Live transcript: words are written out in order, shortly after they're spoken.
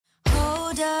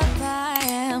Hold up, I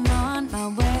am on my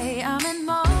way, I'm in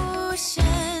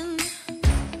motion.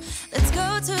 Let's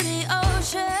go to the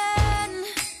ocean.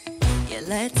 Yeah,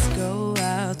 let's go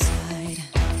outside.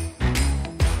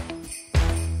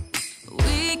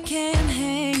 We can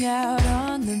hang out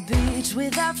on the beach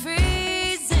without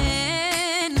freezing.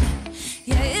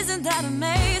 Yeah, isn't that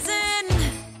amazing?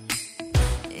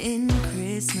 In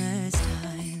Christmas times.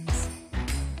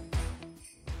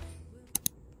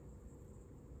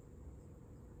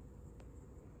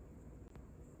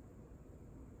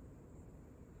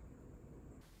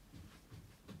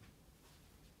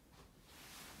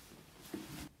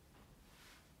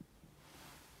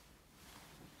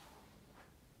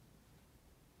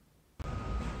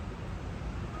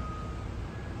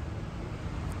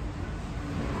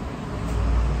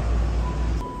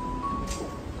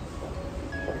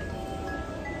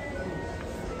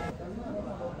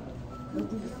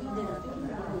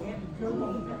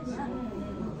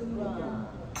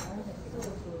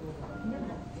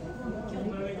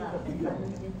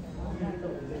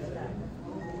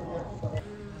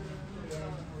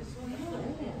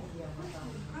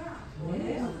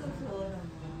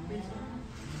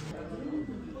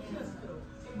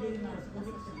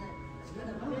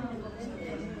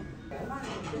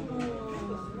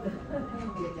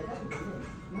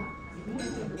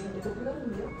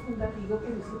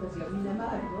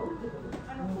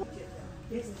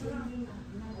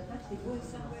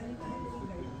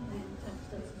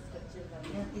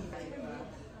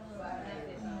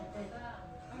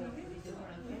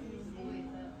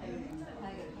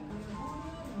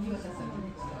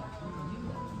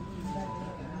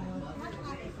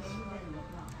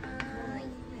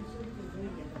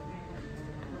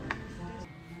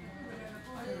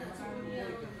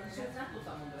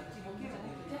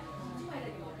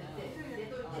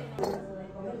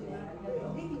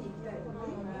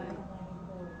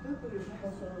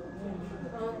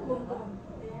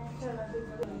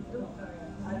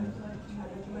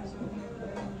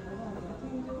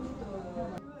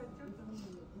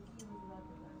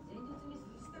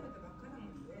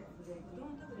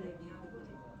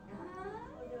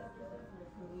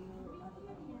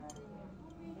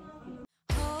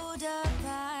 Hold up,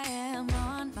 I am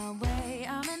on my way,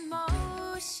 I'm in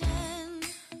motion.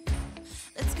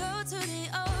 Let's go to the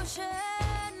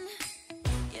ocean.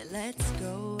 Yeah, let's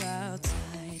go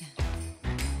outside.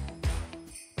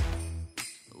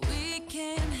 We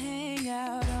can hang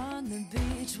out on the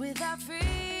beach without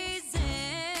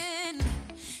freezing.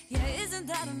 Yeah, isn't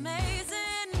that amazing?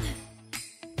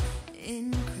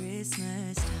 In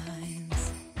Christmas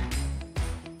times,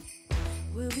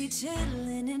 we'll be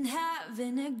chilling and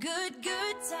having a good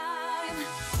time.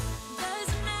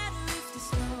 Doesn't matter if the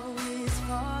snow is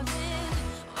falling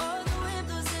or the wind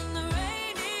blows and the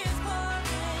rain is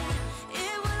pouring.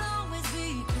 It will always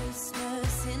be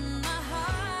Christmas in my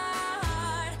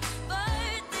heart.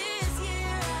 But this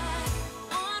year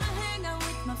I wanna hang out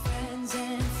with my friends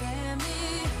and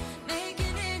family,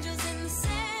 making angels in the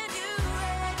sand, you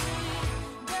and me.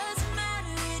 Doesn't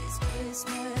matter, it is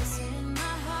Christmas in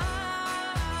my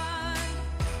heart.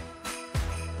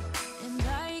 And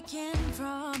I can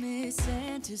promise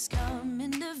Santa's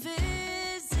coming to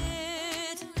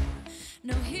visit.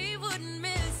 No, he wouldn't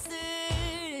miss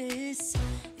this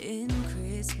in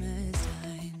Christmas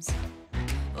times.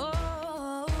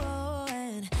 Oh,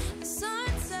 and the sun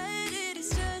said it is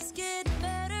just getting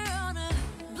better on a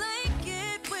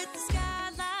blanket with the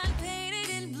skyline painted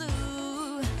in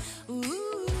blue.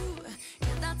 Ooh,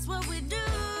 yeah, that's what we do.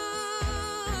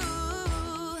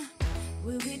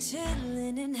 We'll be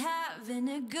chilling and having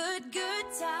a good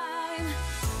time.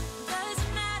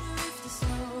 Doesn't matter if the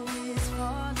snow is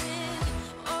falling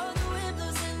or the wind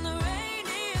blows and the rain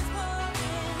is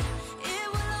pouring. It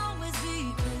will always be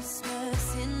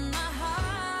Christmas in my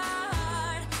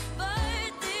heart.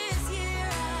 But this year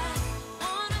I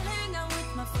wanna hang out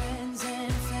with my friends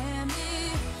and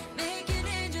family, making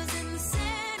angels in the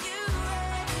sand, you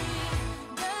and me.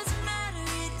 Doesn't matter,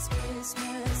 it is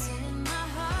Christmas in my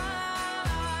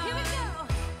heart. Here we go.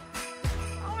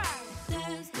 All right.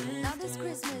 Dance, dance, now this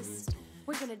Christmas,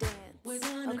 we're gonna dance. We're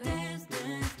gonna dance,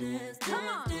 dance, dance, come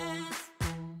on. Dance.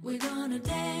 We're gonna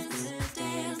dance,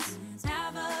 dance,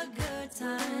 have a good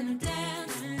time.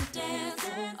 Dance, dance,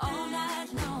 all night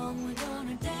long. We're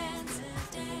gonna dance,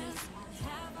 dance,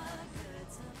 have a good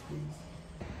time.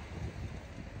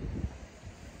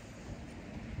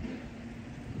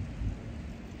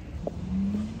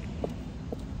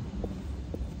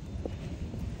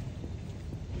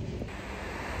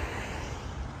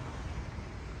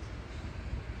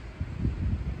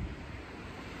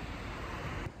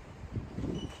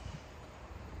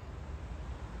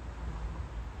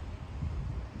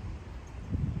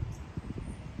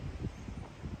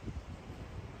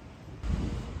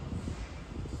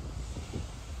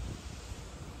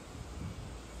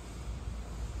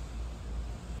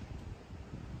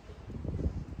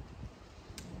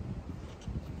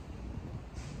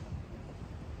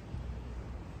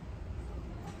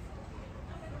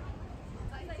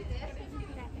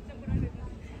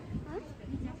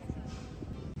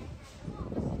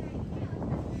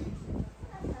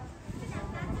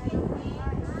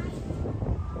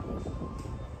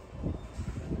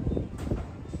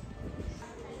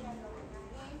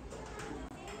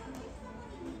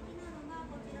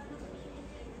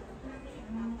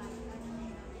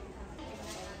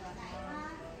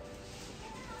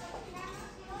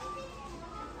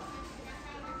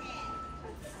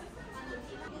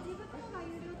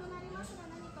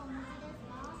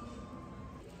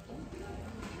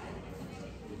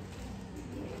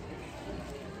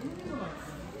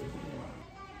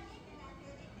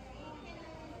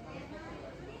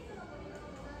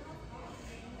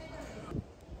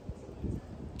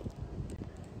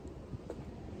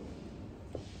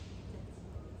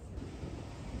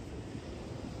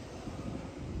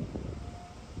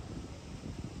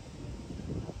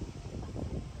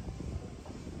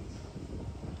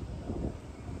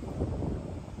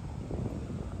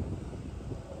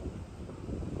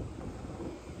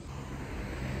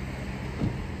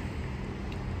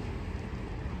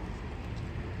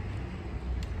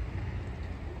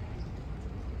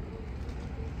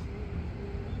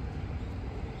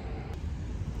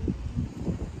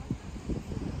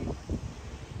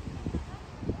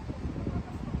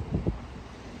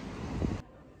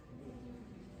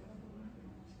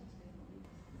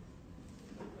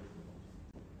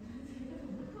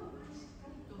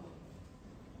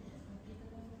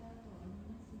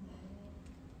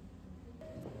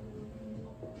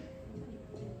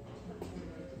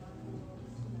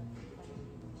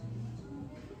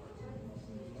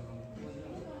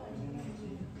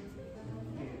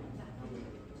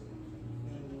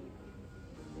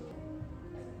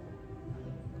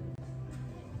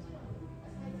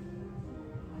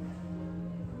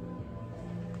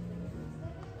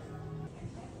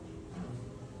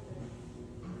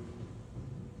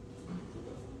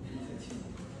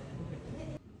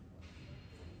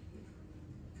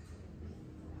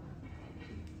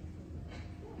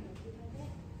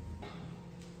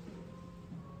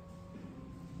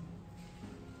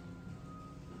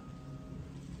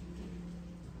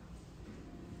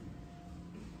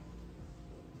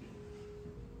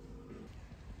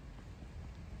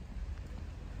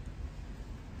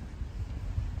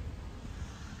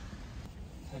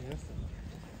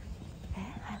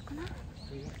 早くない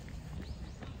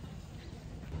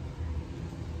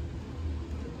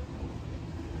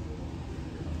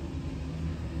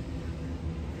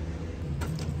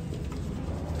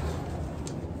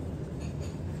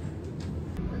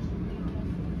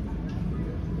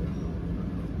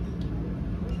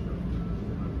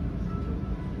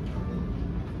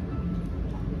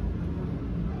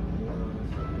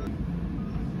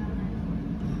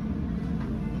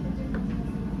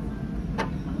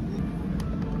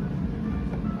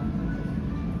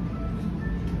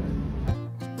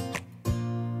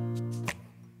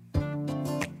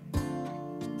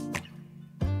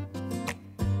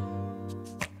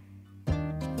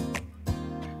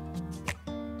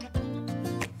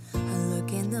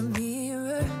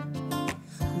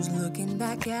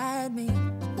？Back at me,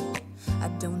 I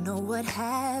don't know what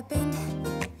happened.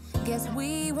 Guess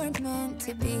we weren't meant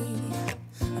to be.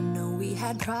 I know we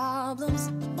had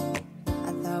problems.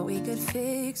 I thought we could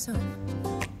fix them,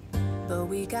 but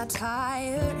we got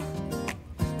tired.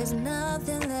 There's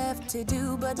nothing left to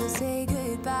do but to say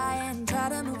goodbye and try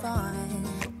to move on.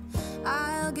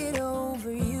 I'll get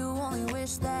over you, only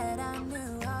wish that I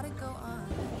knew how to go on.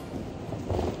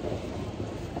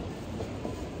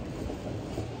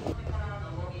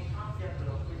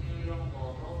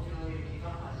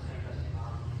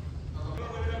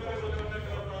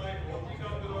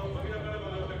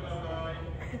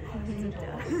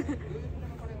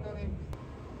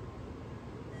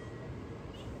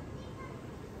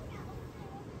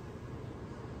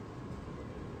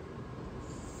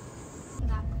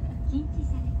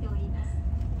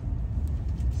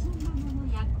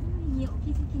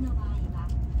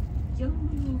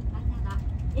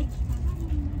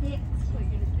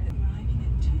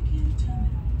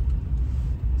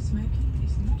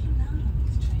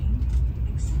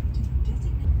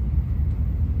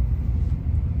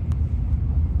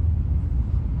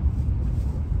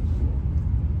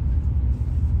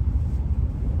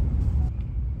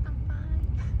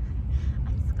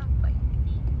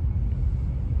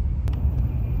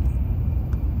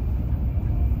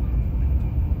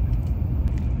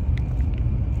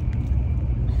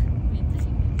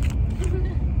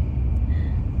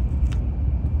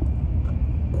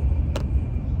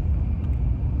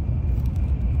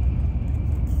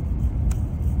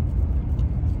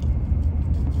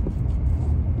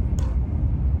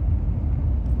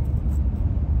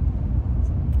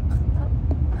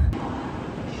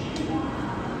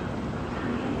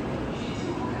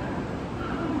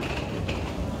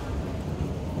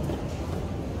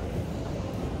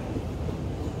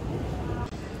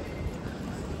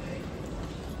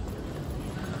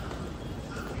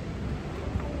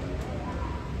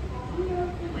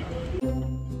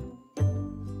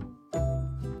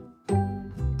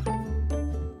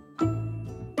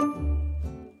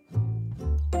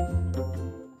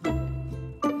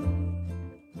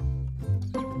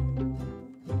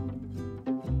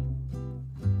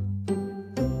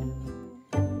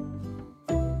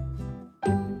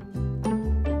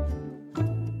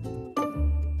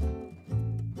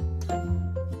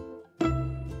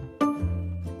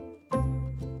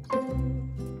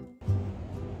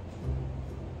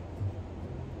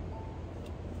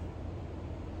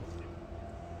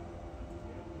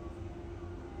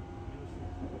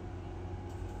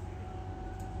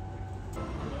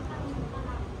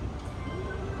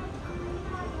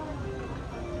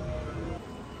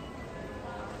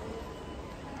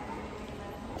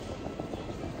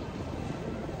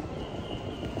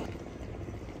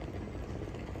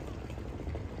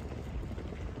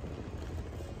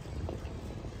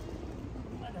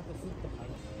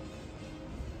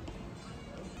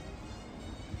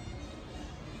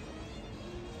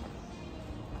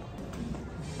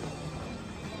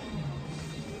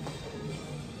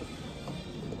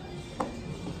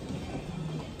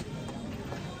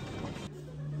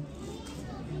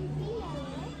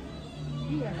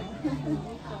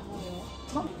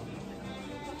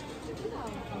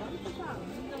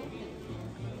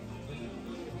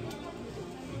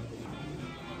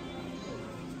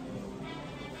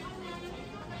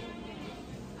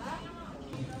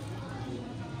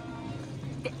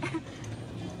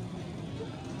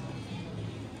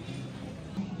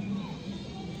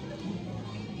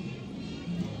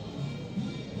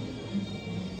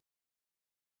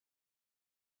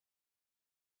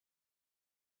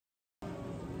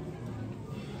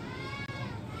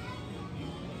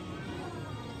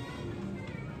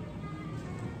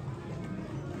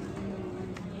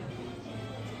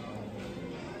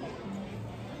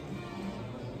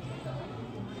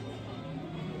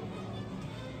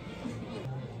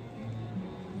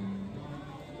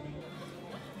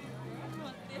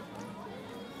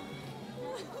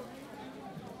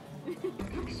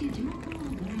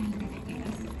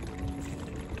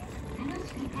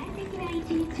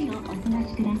 一日をお過ご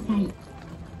しください。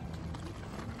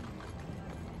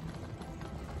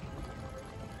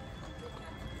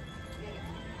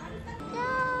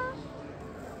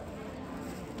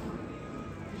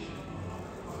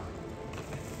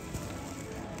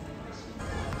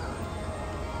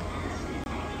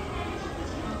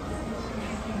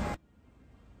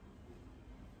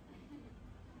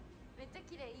めっちゃ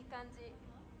綺麗、いい感じ。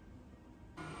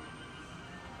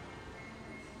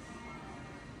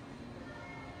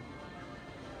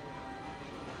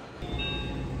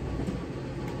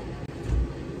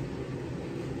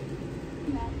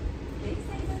ベイ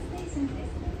サイドステーションです。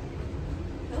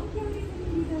東京ディズニ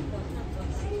ーリゾートオ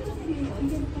フィシャルホテルへおい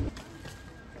での方。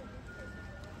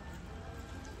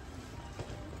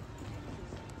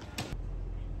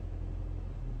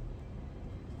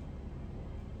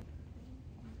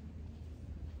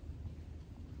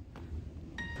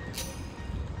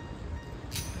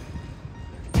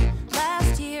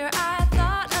Last year I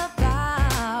thought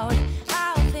about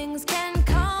how things can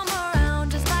come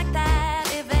around just like that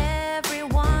if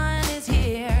everyone is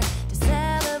here to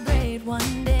celebrate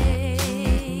one day.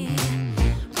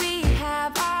 We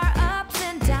have our ups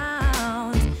and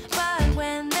downs, but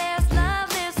when there's love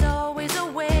there's always a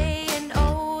way. And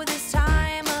oh, this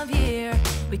time of year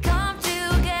we come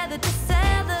together to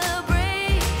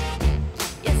celebrate.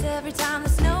 Yes, every time the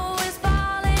snow is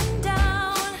falling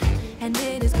down and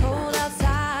it is cold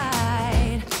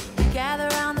outside, we gather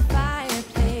around the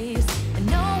fireplace and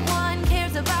no one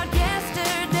cares about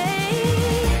yesterday.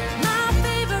 My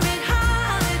favorite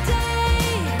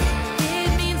holiday,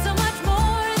 it means so much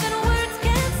more than words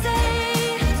can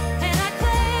say. And I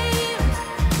claim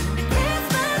that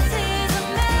Christmas is a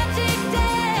magic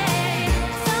day.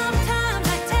 Sometimes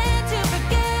I tend to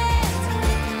forget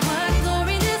what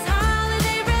glory this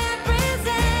holiday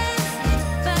represents,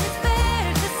 but it's fair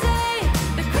to say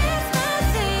that Christmas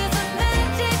is a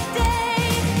magic day.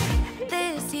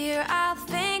 This year I'll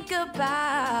think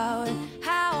about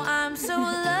how I'm so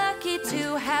lucky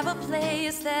to have a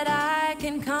place that I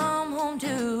can come home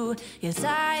to. Yes,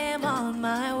 I am on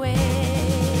my way.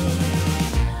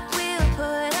 We'll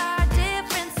put our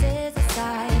differences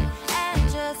aside and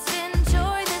just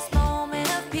enjoy this moment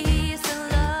of peace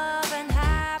and love and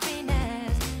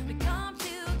happiness. We come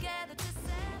together to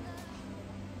celebrate.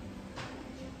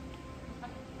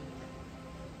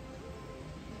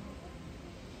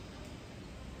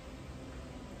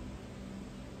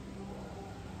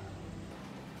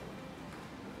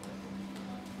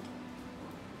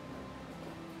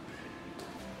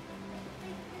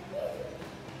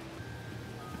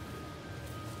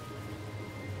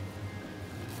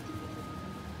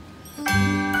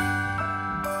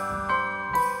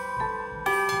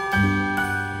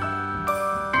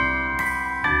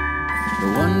 The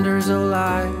wonders of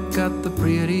life got the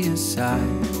prettiest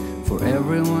side for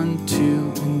everyone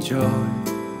to enjoy.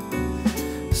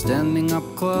 Standing up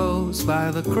close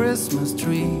by the Christmas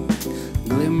tree,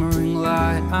 glimmering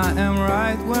light, I am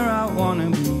right where I wanna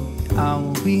be. I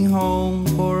will be home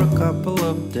for a couple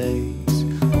of days,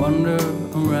 wander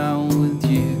around with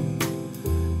you.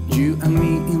 You and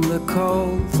me in the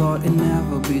cold, thought it'd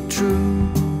never be true.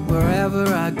 Wherever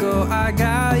I go, I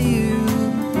got you.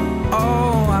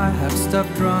 Oh, I have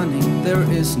stopped running, there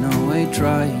is no way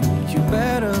trying. You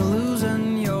better lose